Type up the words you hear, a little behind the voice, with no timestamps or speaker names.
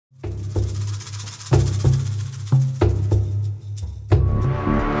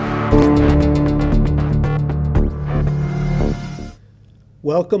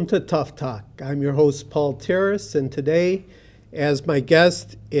Welcome to Tough Talk. I'm your host, Paul Taros, and today, as my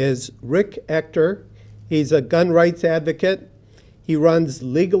guest, is Rick Ector. He's a gun rights advocate. He runs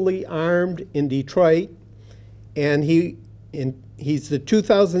Legally Armed in Detroit, and he's the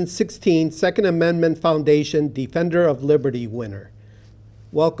 2016 Second Amendment Foundation Defender of Liberty winner.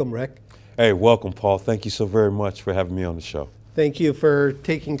 Welcome, Rick. Hey, welcome, Paul. Thank you so very much for having me on the show. Thank you for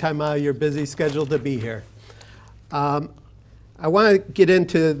taking time out of your busy schedule to be here. I want to get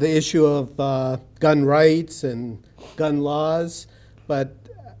into the issue of gun rights and gun laws, but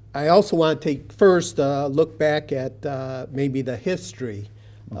I also want to take first a look back at maybe the history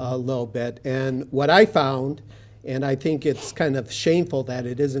a little bit. And what I found, and I think it's kind of shameful that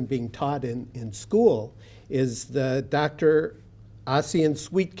it isn't being taught in school, is the Dr. Ossian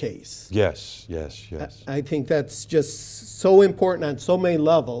Sweet case. Yes. I think that's just so important on so many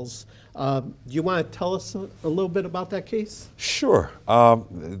levels. Do you want to tell us a little bit about that case? Sure.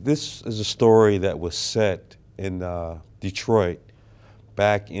 This is a story that was set in Detroit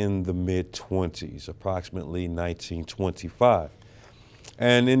back in the mid-20s, approximately 1925.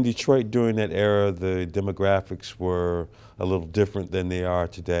 And in Detroit during that era, the demographics were a little different than they are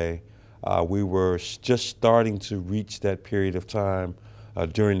today. We were just starting to reach that period of time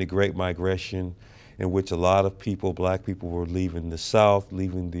during the Great Migration, in which a lot of people, black people, were leaving the South,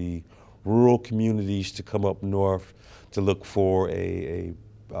 leaving the rural communities to come up north to look for a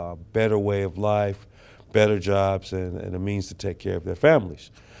better way of life, better jobs, and a means to take care of their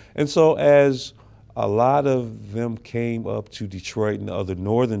families. And so as a lot of them came up to Detroit and other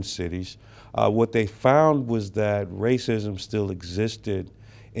northern cities, what they found was that racism still existed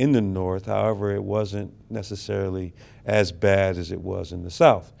in the North. However, it wasn't necessarily as bad as it was in the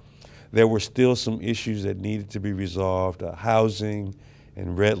South. There were still some issues that needed to be resolved. Housing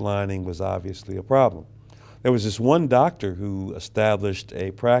and redlining was obviously a problem. There was this one doctor who established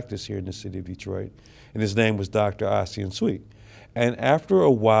a practice here in the city of Detroit, and his name was Dr. Ossian Sweet. And after a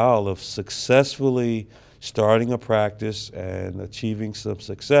while of successfully starting a practice and achieving some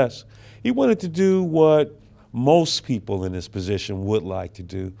success, he wanted to do what most people in his position would like to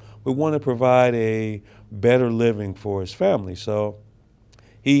do. We want to provide a better living for his family. So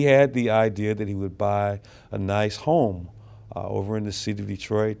he had the idea that he would buy a nice home over in the city of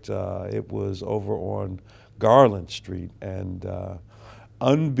Detroit. It was over on Garland Street, and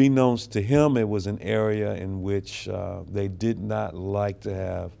unbeknownst to him, it was an area in which they did not like to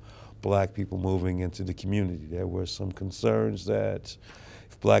have black people moving into the community. There were some concerns that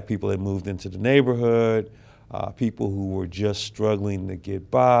if black people had moved into the neighborhood, people who were just struggling to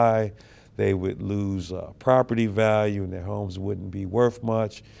get by, they would lose property value and their homes wouldn't be worth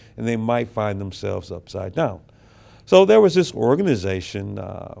much, and they might find themselves upside down. So there was this organization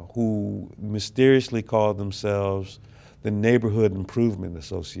who mysteriously called themselves the Neighborhood Improvement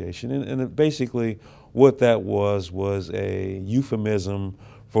Association. And basically what that was a euphemism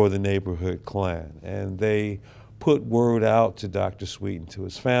for the neighborhood Klan. And they put word out to Dr. Sweet and to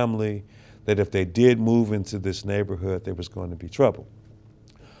his family that if they did move into this neighborhood, there was going to be trouble.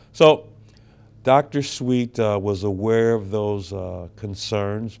 So Dr. Sweet was aware of those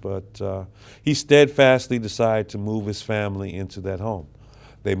concerns, but he steadfastly decided to move his family into that home.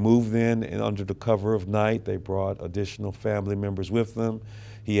 They moved in and under the cover of night. They brought additional family members with them.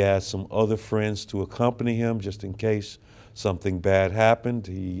 He asked some other friends to accompany him just in case something bad happened.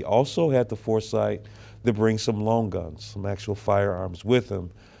 He also had the foresight to bring some long guns, some actual firearms with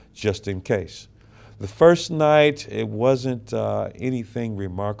him, just in case. The first night, it wasn't anything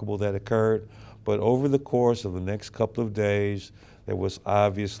remarkable that occurred. But over the course of the next couple of days, there was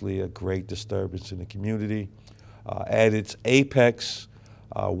obviously a great disturbance in the community. At its apex,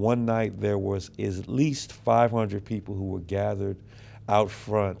 one night there was at least 500 people who were gathered out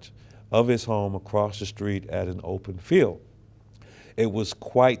front of his home across the street at an open field. It was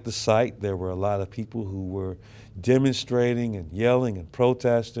quite the sight. There were a lot of people who were demonstrating and yelling and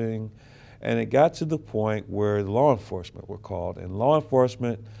protesting. And it got to the point where law enforcement were called. And law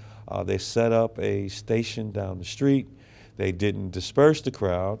enforcement, they set up a station down the street. They didn't disperse the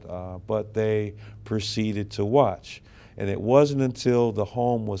crowd, but they proceeded to watch. And it wasn't until the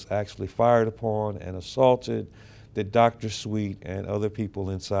home was actually fired upon and assaulted that Dr. Sweet and other people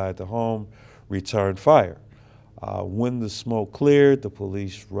inside the home returned fire. When the smoke cleared, the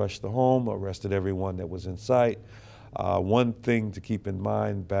police rushed the home, arrested everyone that was in sight. One thing to keep in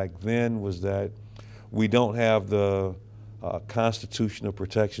mind back then was that we don't have the constitutional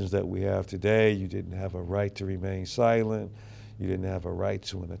protections that we have today. You didn't have a right to remain silent. You didn't have a right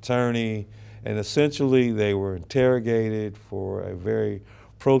to an attorney. And essentially, they were interrogated for a very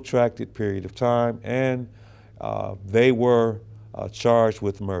protracted period of time, and they were charged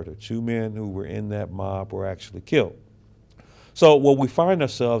with murder. 2 men who were in that mob were actually killed. So well, we find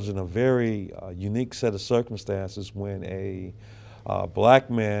ourselves in a very unique set of circumstances when a black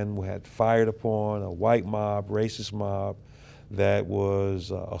man had fired upon a white mob, racist mob, that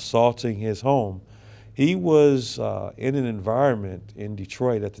was assaulting his home. He was in an environment in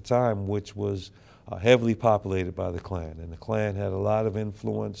Detroit at the time which was heavily populated by the Klan. And the Klan had a lot of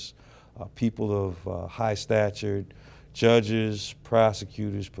influence, people of high stature, judges,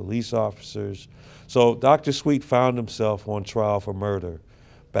 prosecutors, police officers. So Dr. Sweet found himself on trial for murder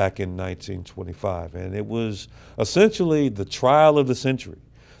back in 1925. And it was essentially the trial of the century.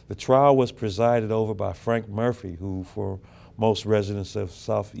 The trial was presided over by Frank Murphy, who, for most residents of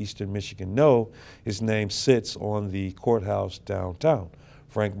southeastern Michigan know, his name sits on the courthouse downtown.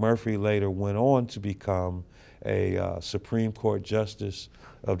 Frank Murphy later went on to become a Supreme Court Justice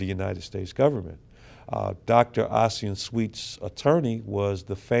of the United States government. Dr. Ossian Sweet's attorney was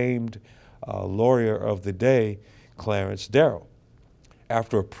the famed lawyer of the day, Clarence Darrow.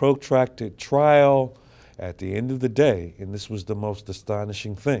 After a protracted trial, at the end of the day, and this was the most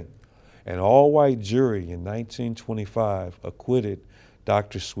astonishing thing, an all-white jury in 1925 acquitted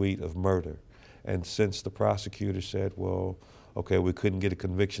Dr. Sweet of murder. And since the prosecutor said, well, okay, we couldn't get a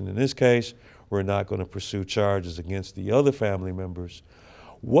conviction in this case, we're not going to pursue charges against the other family members.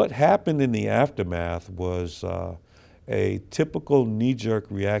 What happened in the aftermath was a typical knee-jerk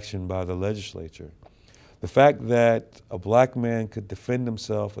reaction by the legislature. The fact that a black man could defend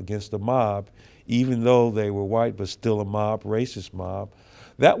himself against a mob, even though they were white but still a mob, racist mob,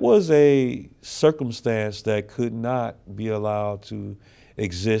 that was a circumstance that could not be allowed to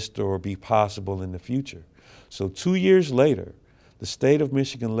exist or be possible in the future. So 2 years later, the state of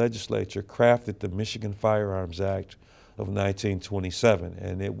Michigan legislature crafted the Michigan Firearms Act of 1927,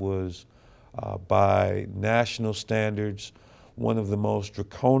 and it was by national standards one of the most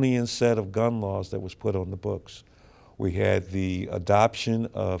draconian set of gun laws that was put on the books. We had the adoption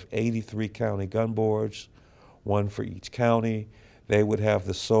of 83 county gun boards, one for each county. They would have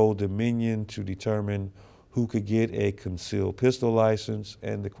the sole dominion to determine who could get a concealed pistol license,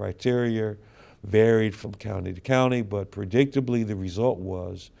 and the criteria varied from county to county, but predictably the result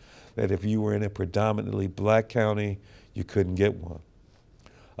was that if you were in a predominantly black county, you couldn't get one.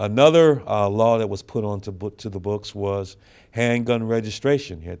 Another law that was put onto the books was handgun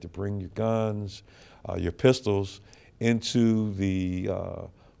registration. You had to bring your guns, your pistols into the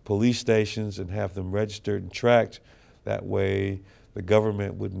police stations and have them registered and tracked. That way the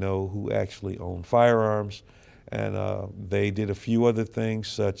government would know who actually owned firearms. And they did a few other things,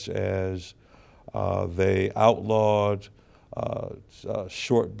 such as they outlawed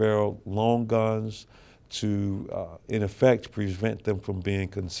short-barreled long guns to, in effect, prevent them from being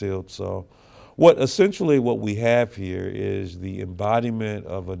concealed. So essentially what we have here is the embodiment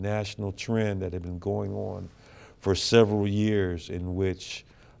of a national trend that had been going on for several years, in which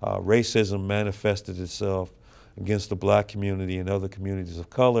racism manifested itself against the black community and other communities of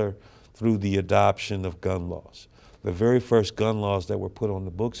color through the adoption of gun laws. The very first gun laws that were put on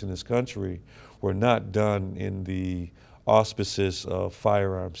the books in this country were not done in the auspices of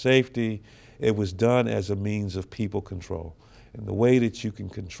firearm safety. It was done as a means of people control. And the way that you can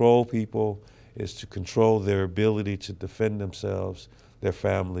control people is to control their ability to defend themselves, their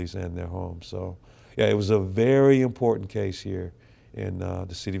families, and their homes. So yeah, it was a very important case here in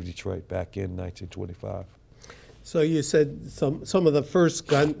the city of Detroit back in 1925. So you said some of the first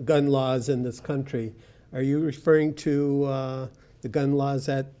gun laws in this country. Are you referring to the gun laws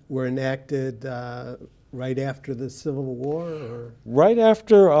that were enacted right after the Civil War? Or? Right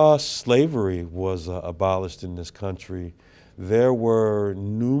after slavery was abolished in this country, there were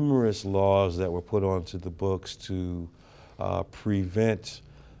numerous laws that were put onto the books to prevent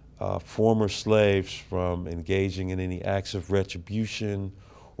former slaves from engaging in any acts of retribution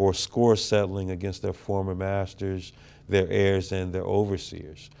or score settling against their former masters, their heirs, and their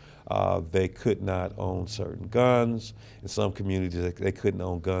overseers. They could not own certain guns. In some communities, they couldn't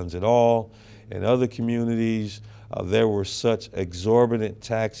own guns at all. In other communities, there were such exorbitant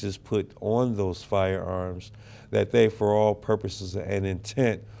taxes put on those firearms that they, for all purposes and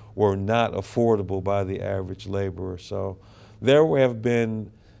intent, were not affordable by the average laborer. So there have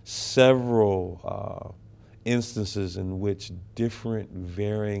been several instances in which different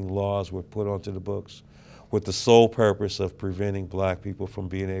varying laws were put onto the books with the sole purpose of preventing black people from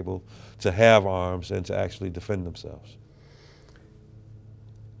being able to have arms and to actually defend themselves.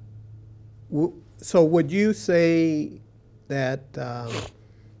 So would you say that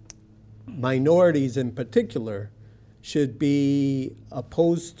minorities in particular should be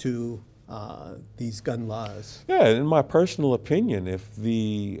opposed to these gun laws? Yeah, in my personal opinion, if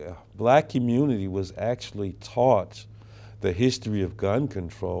the black community was actually taught the history of gun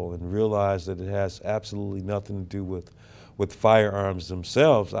control and realized that it has absolutely nothing to do with firearms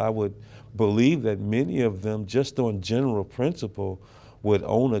themselves, I would believe that many of them, just on general principle, would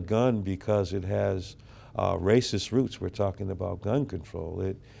own a gun because it has racist roots. We're talking about gun control.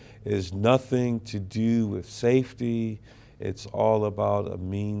 It is nothing to do with safety. It's all about a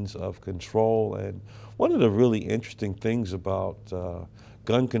means of control. And one of the really interesting things about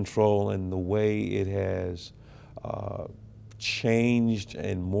gun control and the way it has changed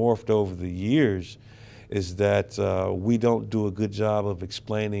and morphed over the years is that we don't do a good job of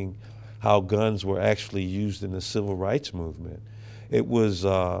explaining how guns were actually used in the civil rights movement. It was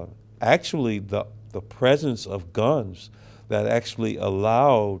actually the presence of guns that actually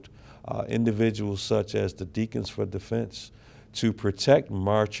allowed individuals such as the Deacons for Defense to protect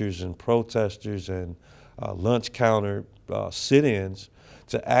marchers and protesters and lunch counter sit-ins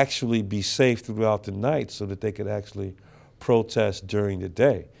to actually be safe throughout the night so that they could actually protest during the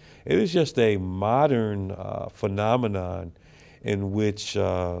day. It is just a modern phenomenon in which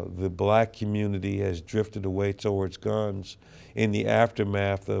the black community has drifted away towards guns in the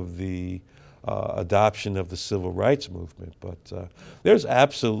aftermath of the adoption of the civil rights movement. But there's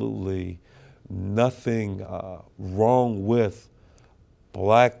absolutely nothing wrong with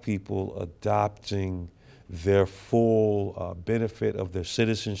black people adopting their full benefit of their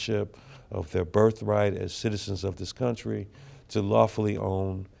citizenship, of their birthright as citizens of this country, to lawfully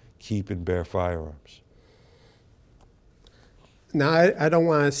own, keep, and bear firearms. Now, I don't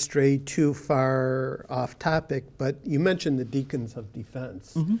want to stray too far off topic, but you mentioned the Deacons of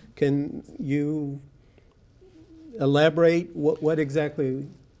Defense. Mm-hmm. Can you elaborate what exactly?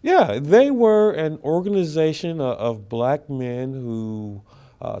 Yeah, they were an organization of black men who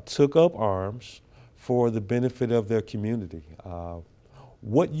took up arms for the benefit of their community.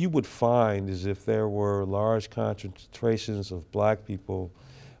 What you would find is if there were large concentrations of black people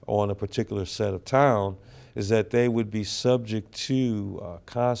on a particular set of town, is that they would be subject to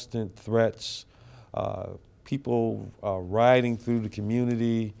constant threats, people riding through the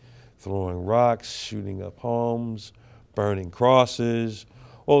community, throwing rocks, shooting up homes, burning crosses.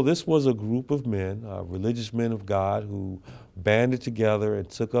 Well, this was a group of men, religious men of God, who banded together and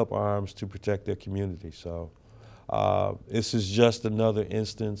took up arms to protect their community. So this is just another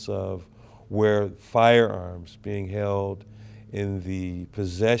instance of where firearms being held in the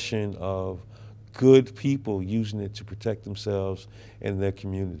possession of good people using it to protect themselves and their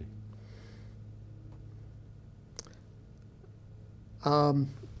community.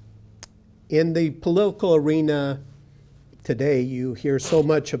 In the political arena today, you hear so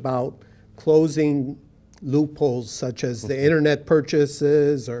much about closing loopholes such as the internet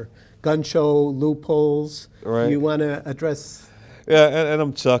purchases or gun show loopholes. Right. Do you want to address? Yeah, and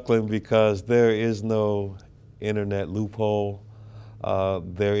I'm chuckling because there is no internet loophole.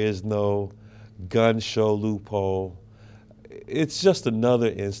 There is no gun show loophole. It's just another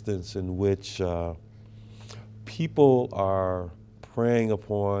instance in which people are preying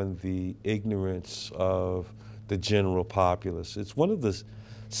upon the ignorance of the general populace. It's one of the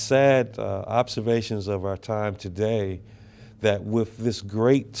sad observations of our time today that with this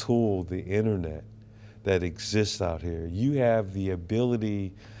great tool, the internet, that exists out here, you have the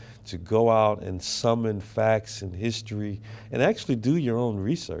ability to go out and summon facts and history and actually do your own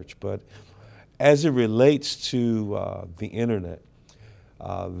research. But as it relates to the internet,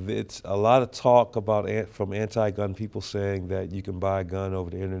 it's a lot of talk about from anti-gun people saying that you can buy a gun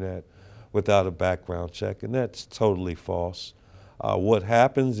over the internet without a background check, and that's totally false. What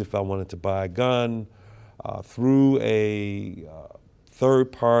happens if I wanted to buy a gun through a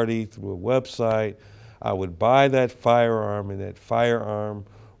third party, through a website, I would buy that firearm, and that firearm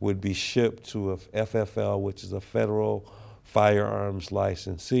would be shipped to a FFL, which is a federal firearms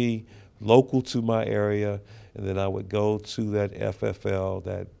licensee, local to my area, and then I would go to that FFL,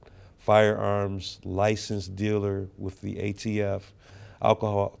 that firearms license dealer with the ATF,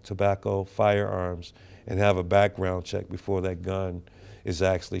 alcohol, tobacco, firearms, and have a background check before that gun is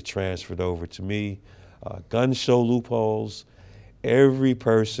actually transferred over to me. Gun show loopholes. Every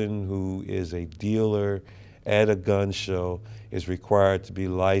person who is a dealer at a gun show is required to be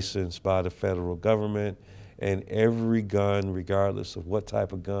licensed by the federal government, and every gun, regardless of what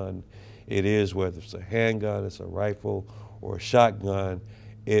type of gun it is, whether it's a handgun, it's a rifle, or a shotgun,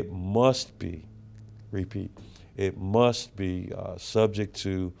 it must be, repeat, it must be subject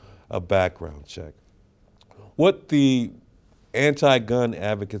to a background check. What the anti-gun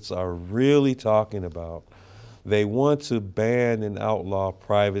advocates are really talking about They want to ban and outlaw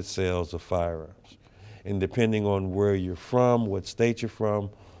private sales of firearms. And depending on where you're from, what state you're from,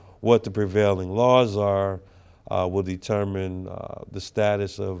 what the prevailing laws are, will determine the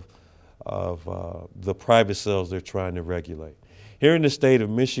status of the private sales they're trying to regulate. Here in the state of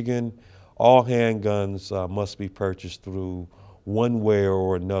Michigan, all handguns must be purchased through one way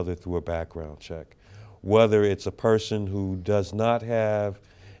or another through a background check. Whether it's a person who does not have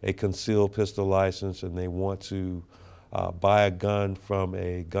a concealed pistol license and they want to buy a gun from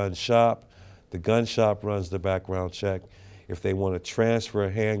a gun shop, the gun shop runs the background check. If they want to transfer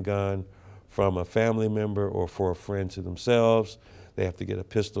a handgun from a family member or for a friend to themselves, they have to get a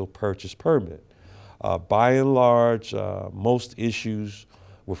pistol purchase permit. By and large, most issues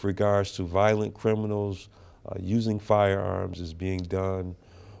with regards to violent criminals using firearms is being done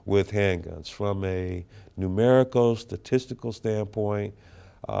with handguns. From a numerical, statistical standpoint,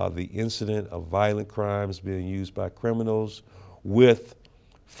 the incident of violent crimes being used by criminals with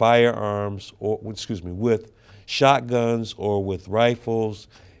firearms, or with shotguns or with rifles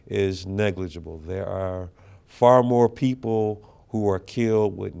is negligible. There are far more people who are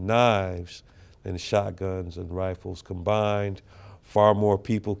killed with knives than shotguns and rifles combined. Far more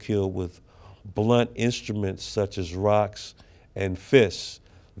people killed with blunt instruments such as rocks and fists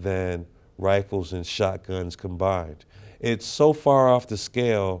than rifles and shotguns combined. It's so far off the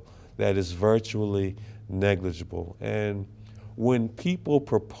scale that it's virtually negligible. And when people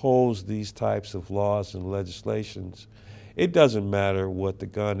propose these types of laws and legislations, it doesn't matter what the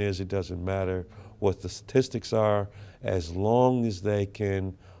gun is, it doesn't matter what the statistics are, as long as they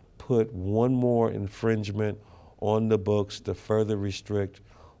can put one more infringement on the books to further restrict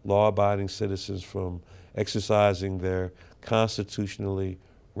law-abiding citizens from exercising their constitutionally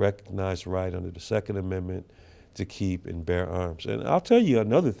recognized right under the Second Amendment to keep and bear arms. And I'll tell you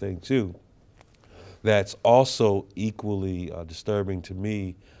another thing, too, that's also equally disturbing to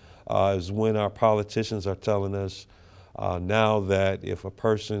me is when our politicians are telling us now that if a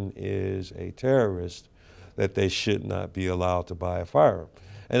person is a terrorist, that they should not be allowed to buy a firearm.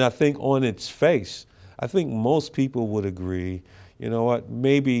 And I think on its face, I think most people would agree, you know what,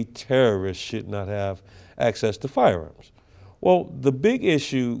 maybe terrorists should not have access to firearms. Well, the big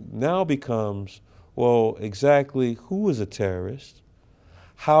issue now becomes, well, exactly who is a terrorist?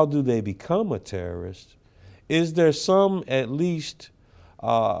 How do they become a terrorist? Is there some, at least,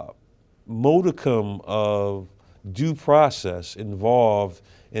 modicum of due process involved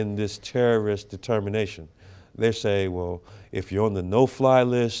in this terrorist determination? They say, well, if you're on the no-fly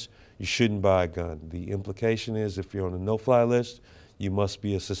list, you shouldn't buy a gun. The implication is if you're on the no-fly list, you must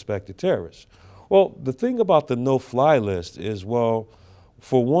be a suspected terrorist. Well, the thing about the no-fly list is, well,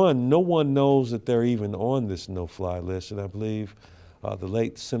 for one, no one knows that they're even on this no-fly list, and I believe the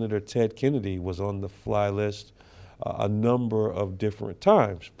late Senator Ted Kennedy was on the fly list a number of different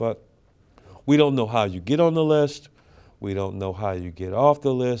times. But we don't know how you get on the list. We don't know how you get off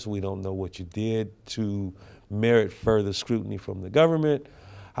the list. We don't know what you did to merit further scrutiny from the government.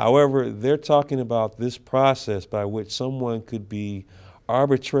 However, they're talking about this process by which someone could be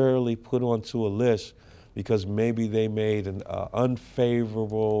arbitrarily put onto a list because maybe they made an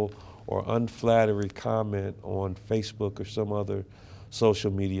unfavorable or unflattering comment on Facebook or some other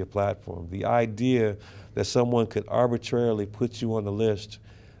social media platform. The idea that someone could arbitrarily put you on the list,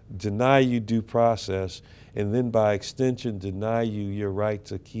 deny you due process, and then by extension deny you your right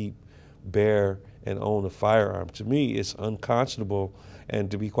to keep, bear, and own a firearm, to me, it's unconscionable, and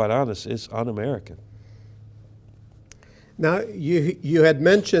to be quite honest, it's un-American. Now, you had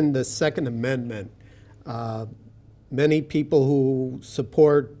mentioned the Second Amendment. Many people who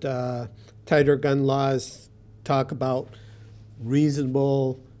support tighter gun laws talk about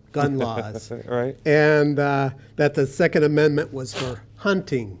reasonable gun laws. Right. And that the Second Amendment was for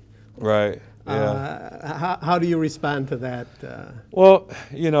hunting. Right. Yeah. How do you respond to that? Well,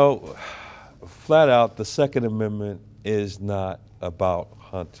 you know, flat out, the Second Amendment is not about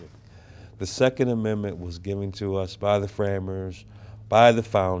hunting. The Second Amendment was given to us by the framers, by the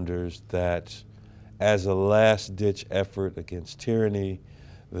founders, that as a last-ditch effort against tyranny,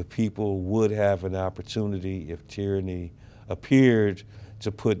 the people would have an opportunity, if tyranny appeared,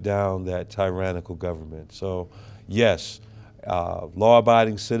 to put down that tyrannical government. So, yes,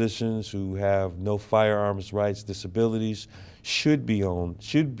 law-abiding citizens who have no firearms rights, disabilities, should be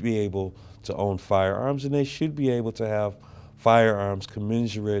able to own firearms, and they should be able to have firearms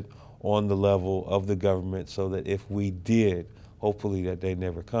commensurate on the level of the government, so that if we did, hopefully that day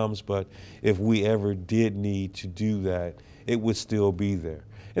never comes, but if we ever did need to do that, it would still be there.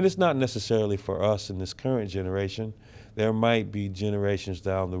 And it's not necessarily for us in this current generation. There might be generations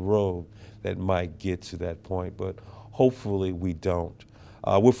down the road that might get to that point, but hopefully we don't.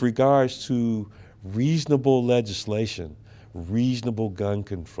 With regards to reasonable legislation, reasonable gun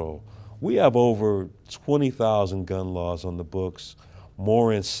control, we have over 20,000 gun laws on the books,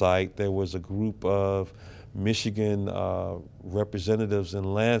 more in sight. There was a group of Michigan representatives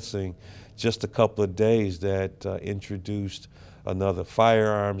in Lansing just a couple of days that introduced another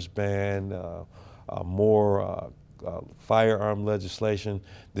firearms ban, more firearm legislation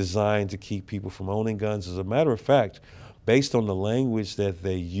designed to keep people from owning guns. As a matter of fact, based on the language that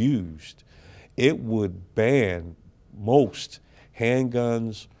they used, it would ban most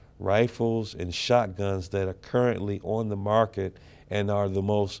handguns, rifles, and shotguns that are currently on the market and are the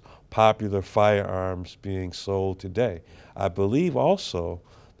most popular firearms being sold today. I believe also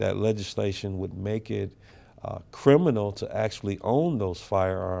that legislation would make it criminal to actually own those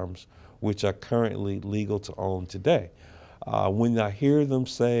firearms, which are currently legal to own today. When I hear them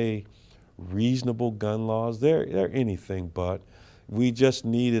say reasonable gun laws, they're anything but. We just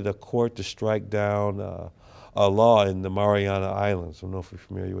needed a court to strike down a law in the Mariana Islands. I don't know if you're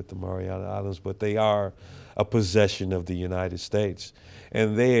familiar with the Mariana Islands, but they are a possession of the United States.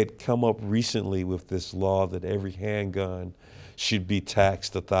 And they had come up recently with this law that every handgun should be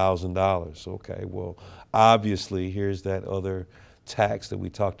taxed $1,000. Okay, well, obviously, here's that other tax that we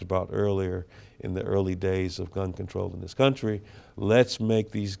talked about earlier in the early days of gun control in this country. Let's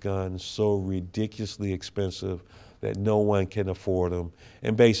make these guns so ridiculously expensive that no one can afford them,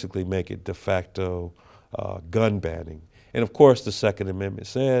 and basically make it de facto gun banning. And of course, the Second Amendment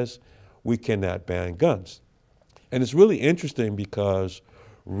says we cannot ban guns. And it's really interesting because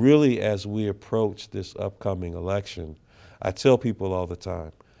really as we approach this upcoming election, I tell people all the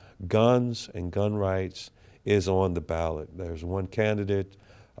time, guns and gun rights is on the ballot. There's one candidate,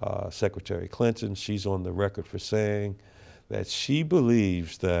 Secretary Clinton, she's on the record for saying that she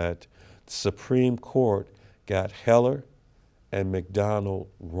believes that the Supreme Court got Heller and McDonald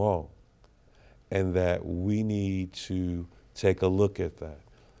wrong, and that we need to take a look at that.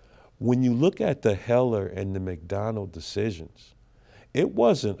 When you look at the Heller and the McDonald decisions, it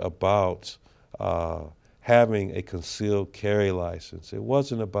wasn't about having a concealed carry license. It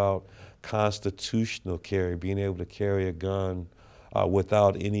wasn't about constitutional carry, being able to carry a gun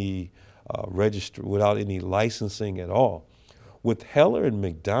without any without any licensing at all. With Heller and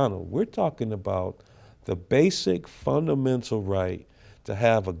McDonald, we're talking about the basic fundamental right to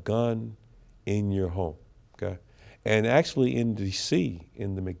have a gun in your home, okay? And actually in D.C.,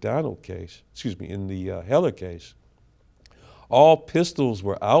 in the McDonald case, in the Heller case, all pistols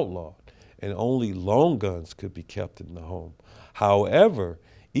were outlawed and only long guns could be kept in the home. However,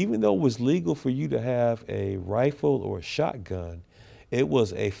 even though it was legal for you to have a rifle or a shotgun, it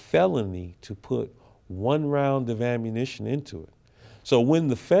was a felony to put 1 round of ammunition into it. So when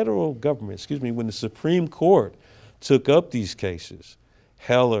the federal government, when the Supreme Court took up these cases,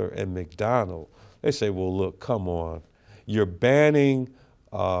 Heller and McDonald, they say, well, look, come on. You're banning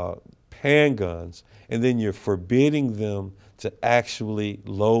handguns, and then you're forbidding them to actually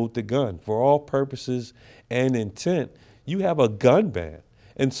load the gun. For all purposes and intent, you have a gun ban.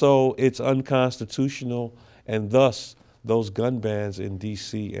 And so it's unconstitutional, and thus those gun bans in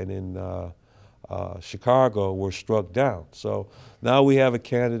D.C. and in Chicago were struck down. So now we have a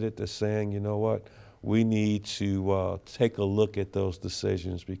candidate that's saying, you know what, we need to take a look at those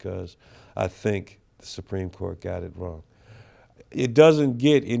decisions because I think the Supreme Court got it wrong. It doesn't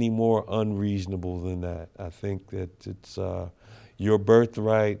get any more unreasonable than that. I think that it's your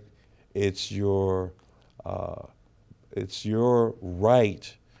birthright, it's your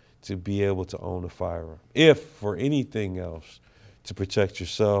right to be able to own a firearm, if for anything else, to protect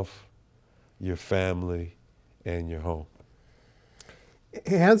yourself, your family, and your home.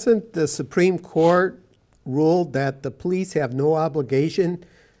 Hasn't the Supreme Court ruled that the police have no obligation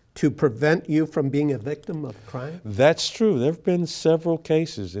to prevent you from being a victim of crime? That's true. There have been several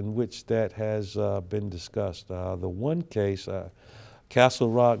cases in which that has been discussed. The one case, Castle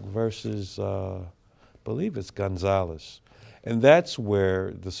Rock versus, I believe it's Gonzalez. And that's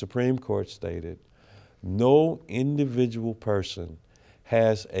where the Supreme Court stated, no individual person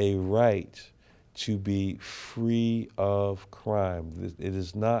has a right to be free of crime. It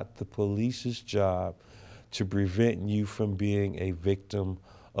is not the police's job to prevent you from being a victim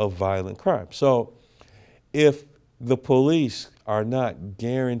of violent crime. So if the police are not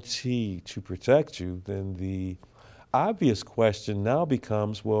guaranteed to protect you, then the obvious question now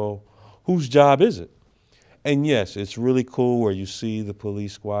becomes, well, whose job is it? And yes, it's really cool where you see the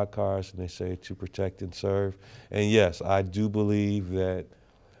police squad cars and they say to protect and serve. And yes, I do believe that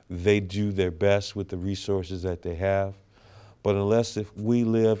they do their best with the resources that they have. But unless if we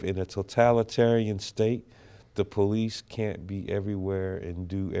live in a totalitarian state, the police can't be everywhere and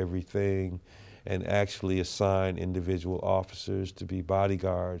do everything and actually assign individual officers to be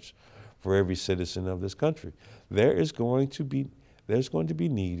bodyguards for every citizen of this country. There's going to be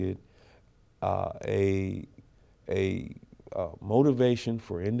needed a motivation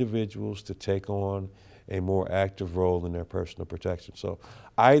for individuals to take on a more active role in their personal protection. So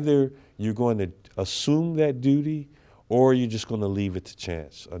either you're going to assume that duty or you're just going to leave it to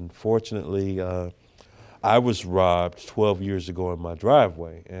chance. Unfortunately, I was robbed 12 years ago in my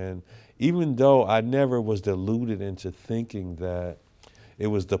driveway, and even though I never was deluded into thinking that it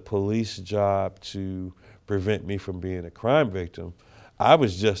was the police job to prevent me from being a crime victim, I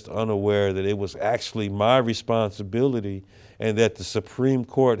was just unaware that it was actually my responsibility and that the Supreme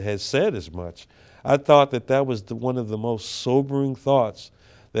Court had said as much. I thought that that was one of the most sobering thoughts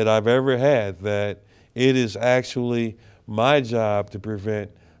that I've ever had, that it is actually my job to prevent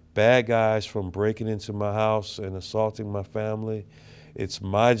bad guys from breaking into my house and assaulting my family. It's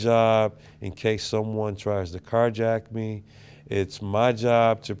my job in case someone tries to carjack me. It's my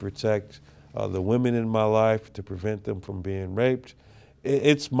job to protect the women in my life, to prevent them from being raped.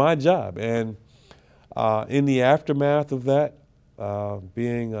 It's my job. And in the aftermath of that,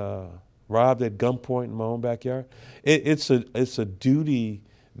 being robbed at gunpoint in my own backyard, it's a duty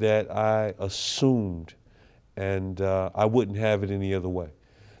that I assumed, and I wouldn't have it any other way.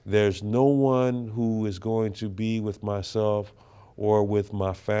 There's no one who is going to be with myself or with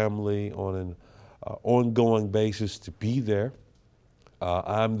my family on an ongoing basis to be there.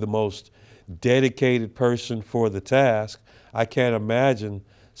 I'm the most dedicated person for the task. I can't imagine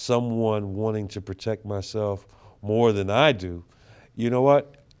someone wanting to protect myself more than I do. You know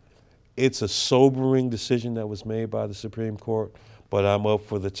what? It's a sobering decision that was made by the Supreme Court, but I'm up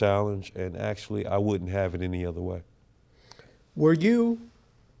for the challenge, and actually I wouldn't have it any other way.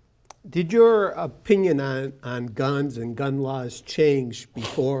 Did your opinion on guns and gun laws change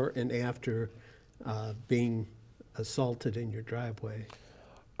before and after being assaulted in your driveway?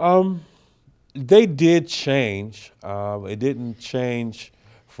 They did change. It didn't change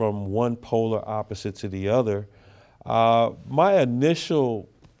from one polar opposite to the other. My initial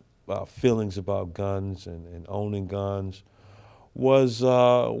feelings about guns and owning guns was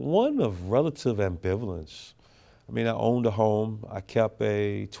one of relative ambivalence. I mean, I owned a home. I kept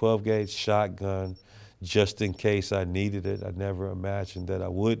a 12-gauge shotgun just in case I needed it. I never imagined that I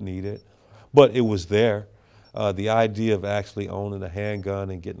would need it, but it was there. The idea of actually owning a handgun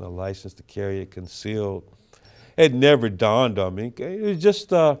and getting a license to carry it concealed had never dawned on me. It was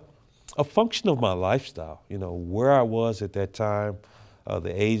just a function of my lifestyle, you know, where I was at that time,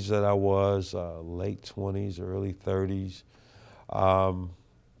 the age that I was, late 20s, early 30s,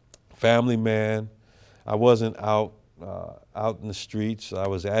 family man. I wasn't out in the streets. I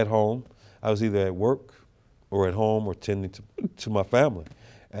was at home. I was either at work or at home or tending to my family.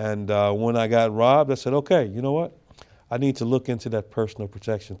 And when I got robbed, I said, okay, you know what? I need to look into that personal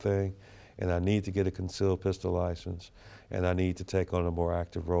protection thing, and I need to get a concealed pistol license, and I need to take on a more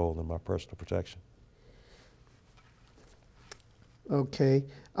active role in my personal protection. Okay.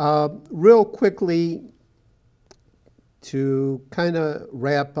 Real quickly, to kind of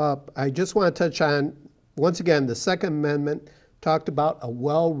wrap up, I just want to touch on, once again, the Second Amendment talked about a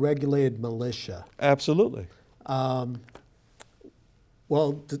well-regulated militia. Absolutely.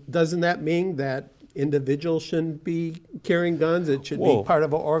 Well, doesn't that mean that individuals shouldn't be carrying guns? It should be part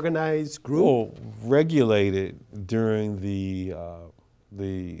of an organized group? Well, regulated during the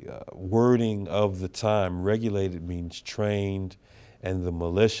wording of the time. Regulated means trained, and the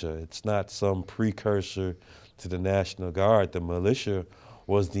militia. It's not some precursor to the National Guard. The militia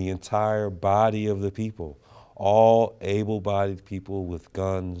was the entire body of the people. All able-bodied people with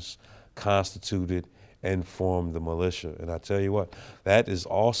guns constituted and formed the militia. And I tell you what, that is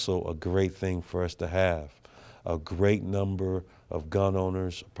also a great thing for us to have. A great number of gun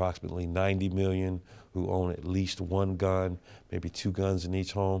owners, approximately 90 million, who own at least one gun, maybe two guns in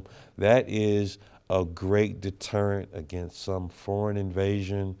each home. That is a great deterrent against some foreign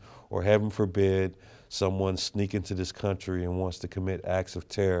invasion, or heaven forbid, someone sneak into this country and wants to commit acts of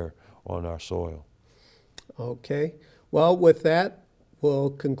terror on our soil. Okay. Well, with that, we'll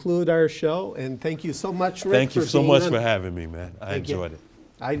conclude our show, and thank you so much, Rick. Thank you so much for having me, man. I enjoyed it.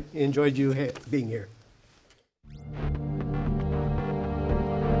 I enjoyed you being here.